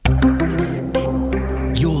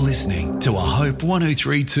Hope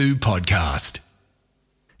 1032 podcast.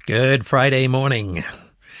 Good Friday morning.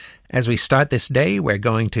 As we start this day, we're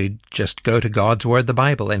going to just go to God's Word, the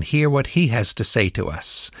Bible, and hear what He has to say to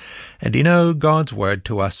us. And you know, God's Word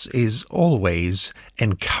to us is always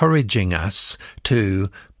encouraging us to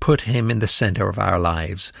put Him in the center of our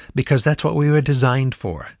lives, because that's what we were designed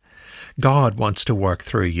for. God wants to work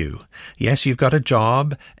through you. Yes, you've got a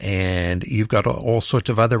job and you've got all sorts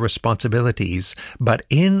of other responsibilities, but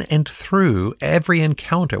in and through every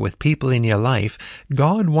encounter with people in your life,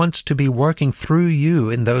 God wants to be working through you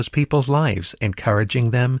in those people's lives,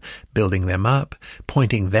 encouraging them, building them up,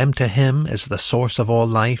 pointing them to Him as the source of all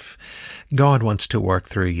life. God wants to work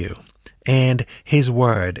through you. And His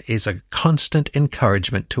Word is a constant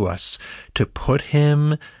encouragement to us to put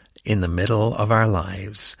Him in the middle of our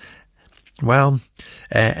lives. Well,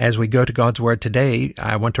 as we go to God's Word today,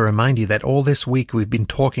 I want to remind you that all this week we've been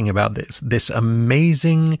talking about this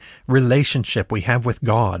amazing relationship we have with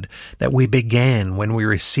God that we began when we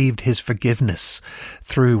received His forgiveness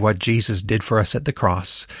through what Jesus did for us at the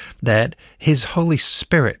cross, that His Holy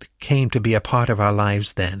Spirit came to be a part of our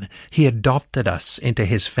lives then. He adopted us into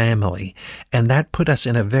His family, and that put us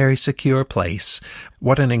in a very secure place.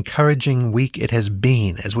 What an encouraging week it has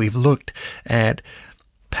been as we've looked at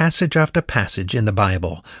passage after passage in the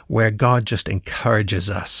Bible where God just encourages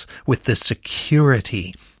us with the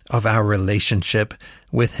security of our relationship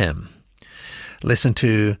with Him. Listen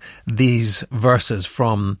to these verses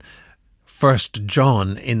from 1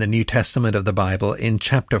 John in the New Testament of the Bible in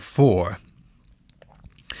chapter 4.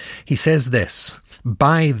 He says this,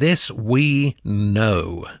 "By this we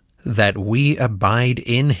know that we abide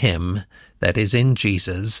in Him," that is in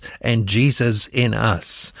Jesus, "and Jesus in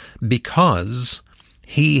us, because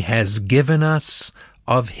He has given us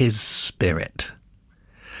of His Spirit."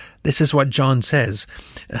 This is what John says.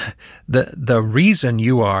 The reason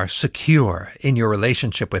you are secure in your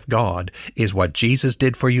relationship with God is what Jesus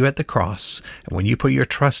did for you at the cross. And when you put your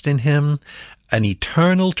trust in Him, an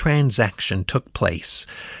eternal transaction took place.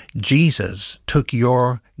 Jesus took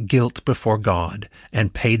your guilt before God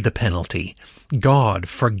and paid the penalty. God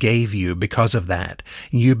forgave you because of that.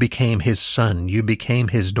 You became His son. You became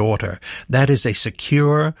His daughter. That is a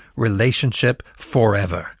secure relationship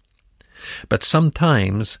forever. But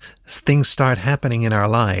sometimes things start happening in our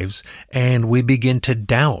lives and we begin to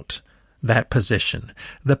doubt that position.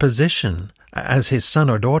 The position as His son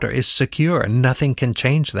or daughter is secure. Nothing can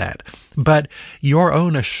change that. But your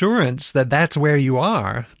own assurance that that's where you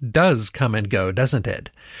are does come and go, doesn't it?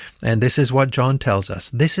 And this is what John tells us.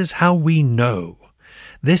 This is how we know.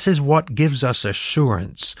 This is what gives us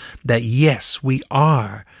assurance that yes, we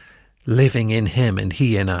are living in Him and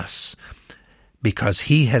He in us, because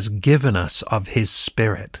He has given us of His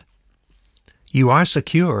Spirit. You are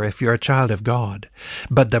secure if you're a child of God,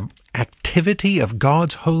 but the activity of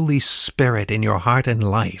God's Holy Spirit in your heart and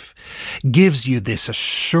life gives you this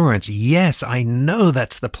assurance. Yes, I know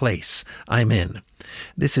that's the place I'm in.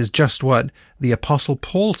 This is just what the Apostle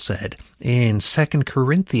Paul said in 2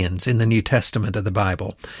 Corinthians in the New Testament of the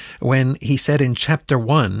Bible, when he said in chapter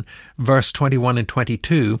 1, verse 21 and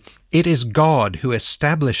 22, "It is God who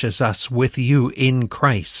establishes us with you in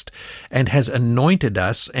Christ, and has anointed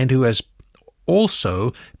us, and who has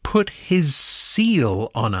also put His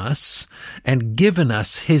seal on us and given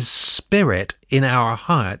us His Spirit in our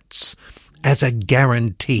hearts as a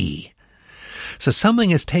guarantee." So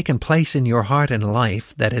something has taken place in your heart and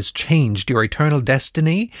life that has changed your eternal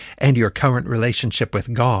destiny and your current relationship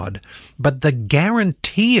with God. But the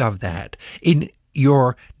guarantee of that in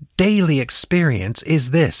your daily experience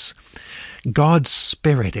is this: God's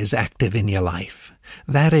Spirit is active in your life.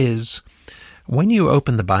 That is, when you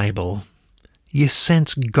open the Bible, you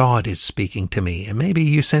sense God is speaking to me. And maybe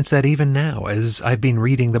you sense that even now as I've been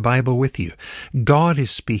reading the Bible with you. God is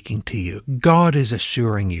speaking to you. God is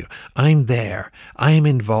assuring you, I'm there. I'm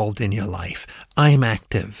involved in your life. I'm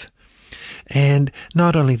active. And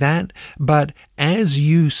not only that, but as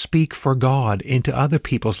you speak for God into other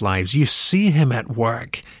people's lives, you see Him at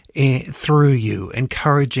work through you,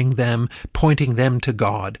 encouraging them, pointing them to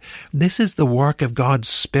God. This is the work of God's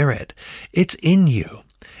Spirit. It's in you,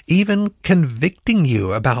 even convicting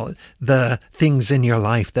you about the things in your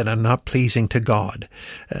life that are not pleasing to God.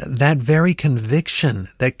 That very conviction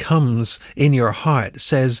that comes in your heart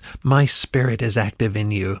says, my Spirit is active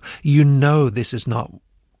in you. You know this is not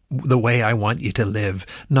the way I want you to live,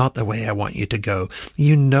 not the way I want you to go.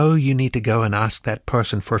 You know you need to go and ask that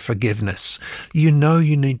person for forgiveness. You know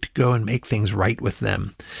you need to go and make things right with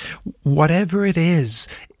them. Whatever it is,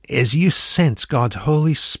 as you sense God's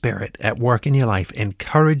Holy Spirit at work in your life,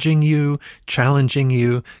 encouraging you, challenging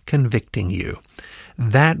you, convicting you,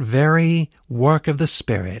 that very work of the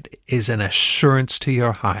Spirit is an assurance to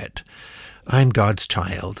your heart. I'm God's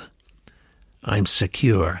child. I'm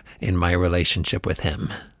secure in my relationship with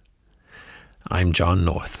Him. I'm John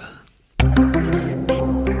North. Hope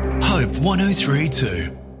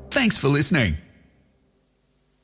 103.2. Thanks for listening.